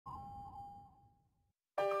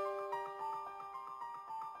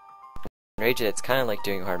Rage it, it's kind of like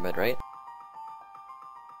doing hard mode, right?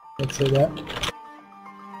 Let's say that.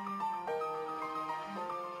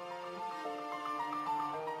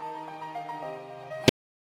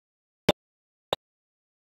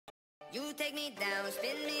 You take me down,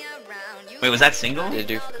 spin me around. Wait, was that single? Did it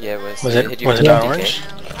do? Yeah, it was. Was Did it? hit you Was for it not 50K? orange?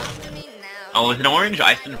 Oh, was it orange?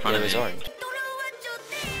 I stood in front Yeah, it of was orange.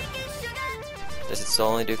 Does it still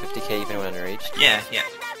only do 50K even when enraged? Yeah, yeah.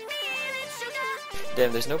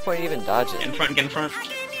 Damn, there's no point even dodging. Get in front, get in front.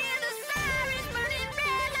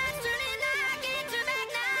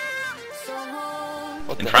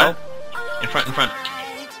 What In the front? hell? In front, in front.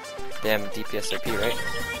 Damn, DPS OP, right?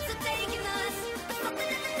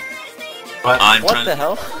 In What front. the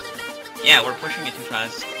hell? Yeah, we're pushing it too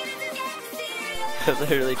fast. I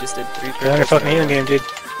literally just did 3 per You're in a fucking person. healing game, dude.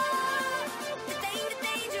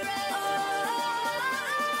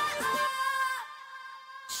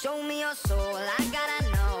 Show me your soul, I gotta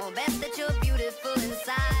know. Best that you're beautiful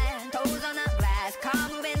inside. Toes on the blast, car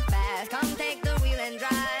moving fast. Come take the wheel and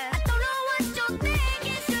drive. I don't know what you're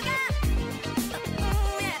thinking, sugar.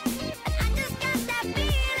 Ooh, yeah. I just got that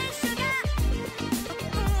feeling, sugar.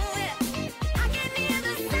 Ooh, yeah. I can hear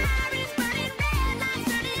the sirens burning, red lights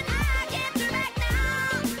turning. I can't turn back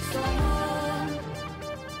now. So hold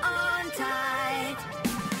on tight.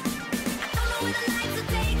 I don't know where the lights are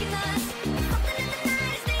taking us.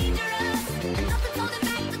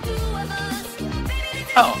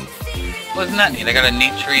 Oh, wasn't that neat? I got a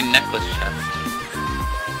naturine necklace chest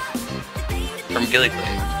from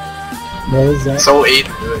Gillyglade. What is that? So 8,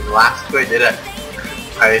 last time I did it,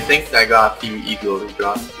 I think I got the eagle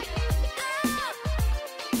drop.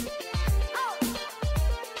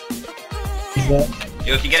 Is that?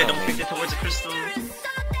 Yo, if you get it, don't pick it towards the crystal.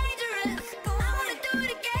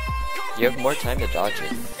 You have more time to dodge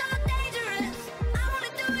it.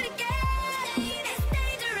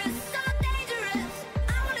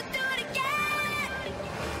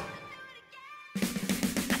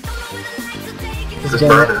 This is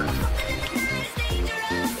burner.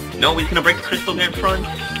 No, he's gonna break the crystal there in front.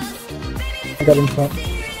 I got in front.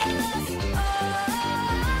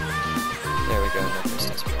 There we go, no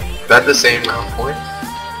crystals. Is that the same amount of points?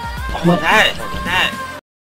 Oh, that.